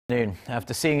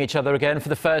After seeing each other again for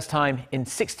the first time in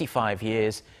 65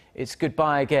 years, it's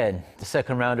goodbye again. The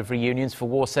second round of reunions for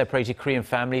war-separated Korean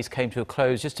families came to a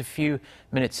close just a few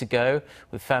minutes ago,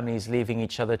 with families leaving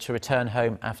each other to return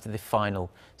home after the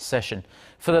final session.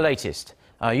 For the latest,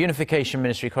 our Unification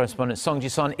Ministry correspondent Song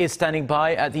Ji-sun is standing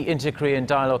by at the Inter-Korean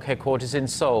Dialogue headquarters in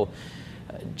Seoul.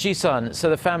 Ji-sun, so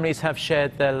the families have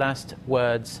shared their last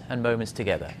words and moments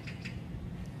together.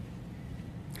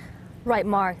 Right,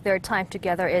 Mark. Their time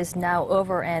together is now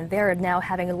over, and they're now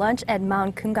having lunch at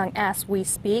Mount Kumkang as we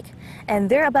speak. And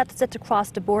they're about to set to cross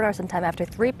the border sometime after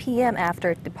 3 p.m.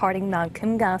 after departing Mount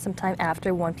Kumkang sometime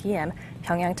after 1 p.m.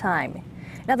 Pyongyang time.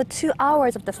 Now, the 2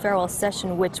 hours of the farewell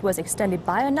session, which was extended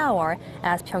by an hour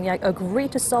as Pyongyang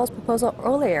agreed to Seoul's proposal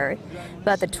earlier,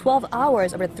 but the 12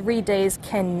 hours over 3 days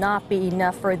cannot be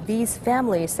enough for these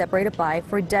families separated by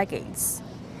for decades.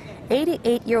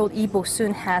 88-year-old Lee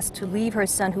Bo-soon has to leave her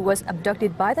son, who was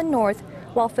abducted by the North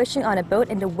while fishing on a boat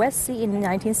in the West Sea in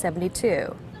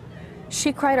 1972.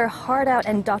 She cried her heart out,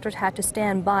 and doctors had to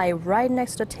stand by right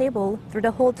next to the table through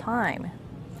the whole time.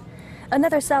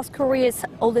 Another South Korea's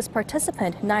oldest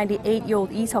participant,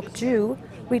 98-year-old Lee Seok-ju,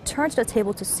 returned to the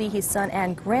table to see his son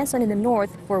and grandson in the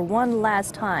North for one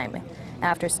last time,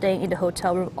 after staying in the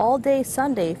hotel room all day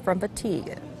Sunday from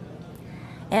fatigue.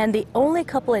 And the only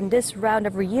couple in this round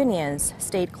of reunions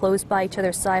stayed close by each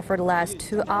other's side for the last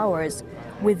 2 hours,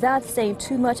 without saying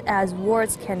too much, as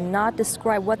words cannot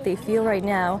describe what they feel right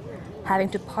now, having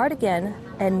to part again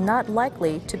and not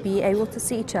likely to be able to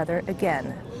see each other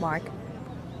again. Mark?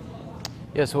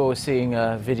 Yes, well, we're seeing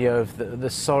a video of the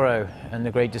sorrow and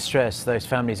the great distress those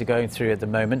families are going through at the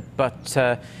moment. But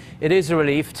it is a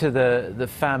relief to the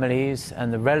families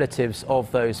and the relatives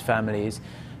of those families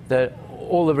that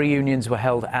all the reunions were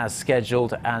held as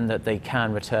scheduled and that they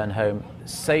can return home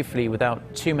safely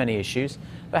without too many issues.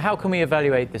 But how can we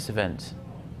evaluate this event?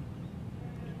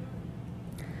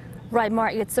 Right,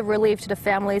 Mark, it's a relief to the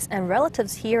families and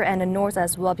relatives here and the North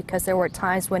as well, because there were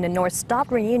times when the North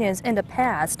stopped reunions in the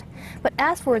past. But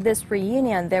as for this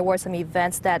reunion, there were some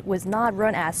events that was not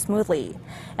run as smoothly.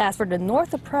 As for the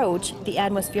North approach, the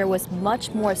atmosphere was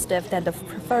much more stiff than the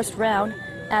first round,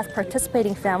 as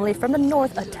participating family from the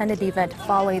North attended the event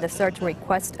following the search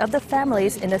request of the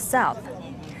families in the South.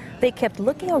 They kept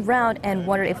looking around and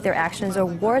wondered if their actions or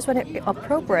words were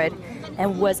appropriate,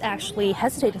 and was actually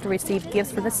hesitating to receive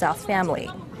gifts from the South family.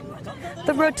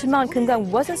 The road to Mount Kumkang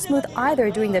wasn't smooth either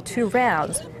during the 2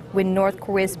 rounds, with North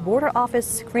Korea's border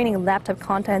office screening laptop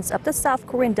contents of the South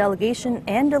Korean delegation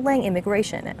and delaying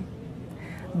immigration.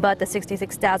 But the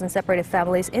 66,000 separated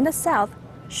families in the South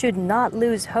should not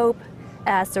lose hope,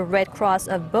 as the Red Cross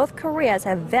of both Koreas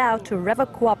have vowed to rev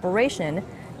up cooperation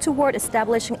toward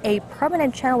establishing a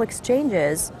permanent channel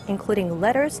exchanges, including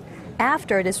letters,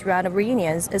 after this round of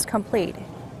reunions is complete.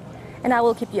 And I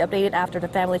will keep you updated after the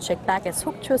family check back at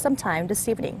Seokcho sometime this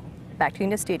evening. Back to you in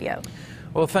the studio.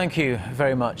 Well, thank you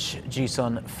very much,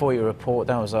 Ji-sun, for your report.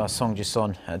 That was our Song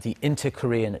Ji-sun at the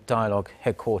Inter-Korean Dialogue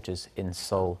headquarters in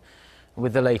Seoul,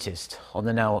 with the latest on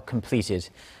the now completed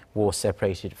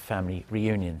war-separated family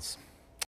reunions.